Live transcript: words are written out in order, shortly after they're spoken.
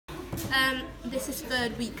This is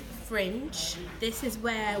third week Fringe. This is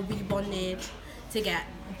where we wanted to get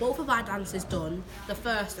both of our dances done, the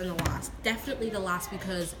first and the last. Definitely the last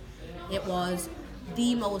because it was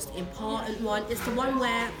the most important one. It's the one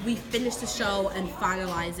where we finish the show and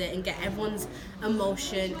finalise it and get everyone's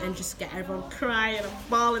emotion and just get everyone crying and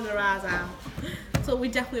bawling their eyes out. So we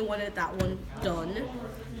definitely wanted that one done.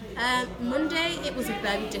 Monday, it was a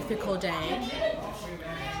very difficult day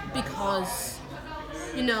because,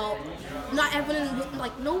 you know, not everyone was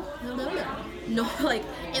like, no, like,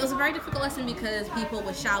 it was a very difficult lesson because people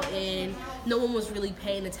were shouting, no one was really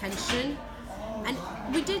paying attention. And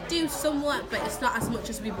we did do some work, but it's not as much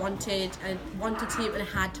as we wanted to and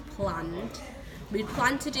had planned. We'd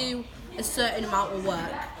planned to do a certain amount of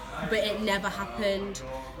work, but it never happened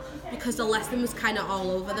because the lesson was kind of all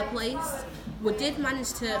over the place. We did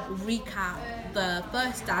manage to recap the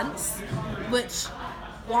first dance, which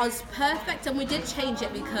was perfect, and we did change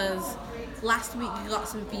it because last week we got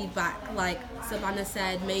some feedback, like Savannah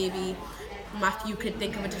said, maybe Matthew could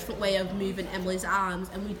think of a different way of moving Emily's arms,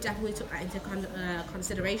 and we definitely took that into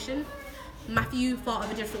consideration. Matthew thought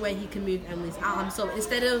of a different way he can move Emily's arms, so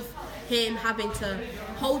instead of him having to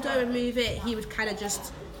hold her and move it, he would kind of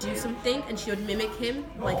just do something and she would mimic him,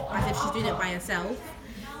 like as if she's doing it by herself.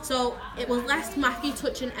 So it was less Matthew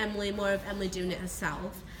touching Emily, more of Emily doing it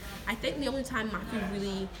herself. I think the only time Matthew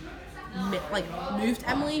really moved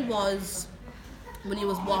Emily was when he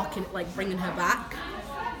was walking, like bringing her back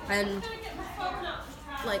and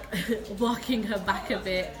like walking her back a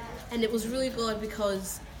bit, and it was really good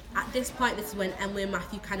because at this point, this is when Emily and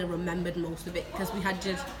Matthew kind of remembered most of it because we'd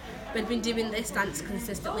been doing this dance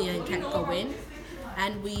consistently and kept going.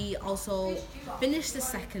 And we also finished the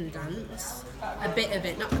second dance, a bit of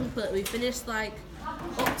it, not completely. We finished like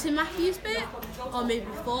up to Matthew's bit, or maybe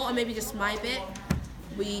before, or maybe just my bit.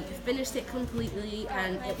 We finished it completely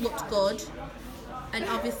and it looked good. And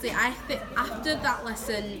obviously I think after that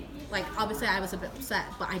lesson, like obviously I was a bit upset,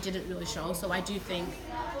 but I didn't really show. So I do think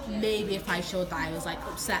maybe if I showed that I was like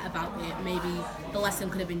upset about it, maybe the lesson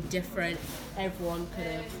could have been different. Everyone could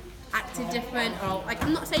have acted different, or like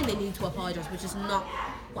I'm not saying they need to apologise, which is not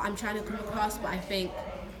what I'm trying to come across, but I think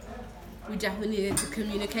we definitely needed to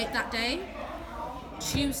communicate that day.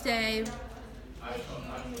 Tuesday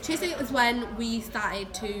was when we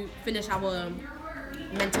started to finish our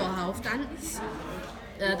mental health dance,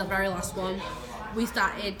 the very last one. We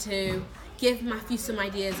started to give Matthew some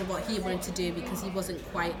ideas of what he wanted to do because he wasn't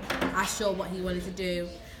quite as sure what he wanted to do.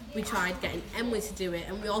 We tried getting Emily to do it,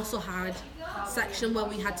 and we also had a section where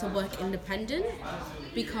we had to work independent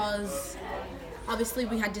because obviously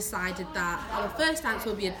we had decided that our first dance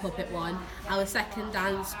would be a puppet one, our second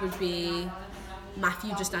dance would be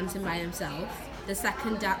Matthew just dancing by himself, the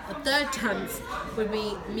third dance would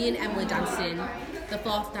be me and Emily dancing, the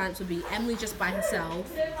fourth dance would be Emily just by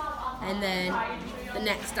herself, and then the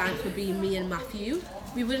next dance would be me and Matthew.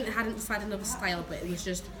 We hadn't decided another style, but it was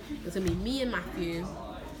going to be me and Matthew.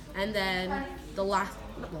 And then the one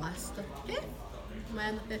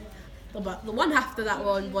after that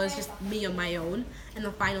one was just me on my own, and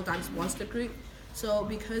the final dance was the group. So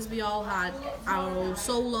because we all had our own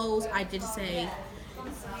solos, I did say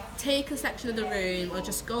take a section of the room or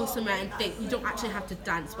just go somewhere and think. You don't actually have to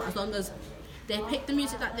dance, but as long as they picked the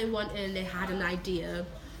music that they wanted and they had an idea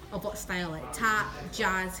of what style, like tap,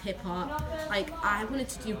 jazz, hip-hop. Like I wanted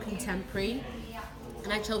to do contemporary,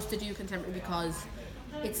 and I chose to do contemporary because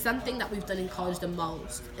it's something that we've done in college the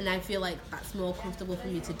most, and I feel like that's more comfortable for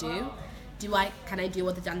me to do. Can I do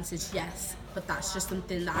other dances? Yes, but that's just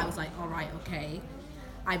something that I was like, alright, okay,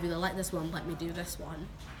 I really like this one, let me do this one.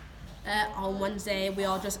 On Wednesday, we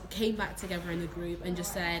all just came back together in the group and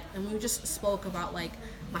we just spoke about, like,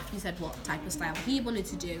 Matthew said what type of style he wanted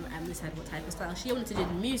to do, Emily said what type of style she wanted to do,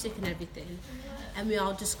 the music and everything, and we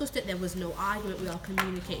all discussed it. There was no argument, we all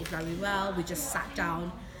communicated very well, we just sat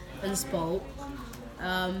down and spoke.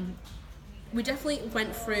 We definitely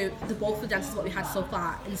went through both the dances what we had so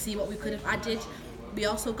far and see what we could have added. We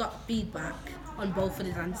also got feedback on both of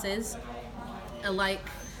the dances, and like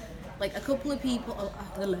a couple of people,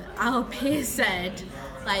 our peers said,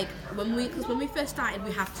 like when we first started,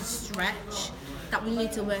 we have to stretch, that we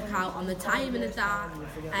need to work out on the timing of that,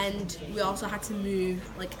 and we also had to move,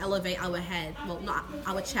 like elevate our head, well not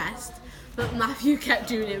our chest. But Matthew kept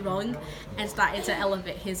doing it wrong and started to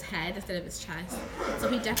elevate his head instead of his chest. So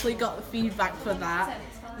he definitely got the feedback for that,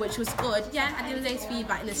 which was good. Yeah, at the end of the day, it's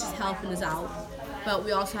feedback and it's just helping us out. But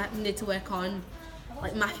we also needed to work on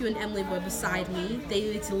like Matthew and Emily were beside me. They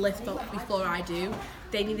needed to lift up before I do.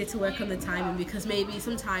 They needed to work on the timing because maybe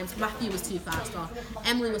sometimes Matthew was too fast or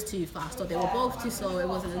Emily was too fast or they were both too slow, it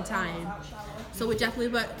wasn't in time. So we definitely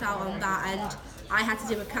worked out on that, and I had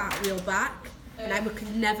to do a cartwheel back, and I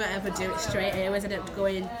could never ever do it straight. I always ended up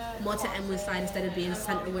going more to Emily's side instead of being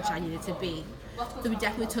centre, which I needed to be. So we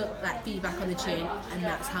definitely took that feedback on the chin, and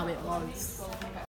that's how it was.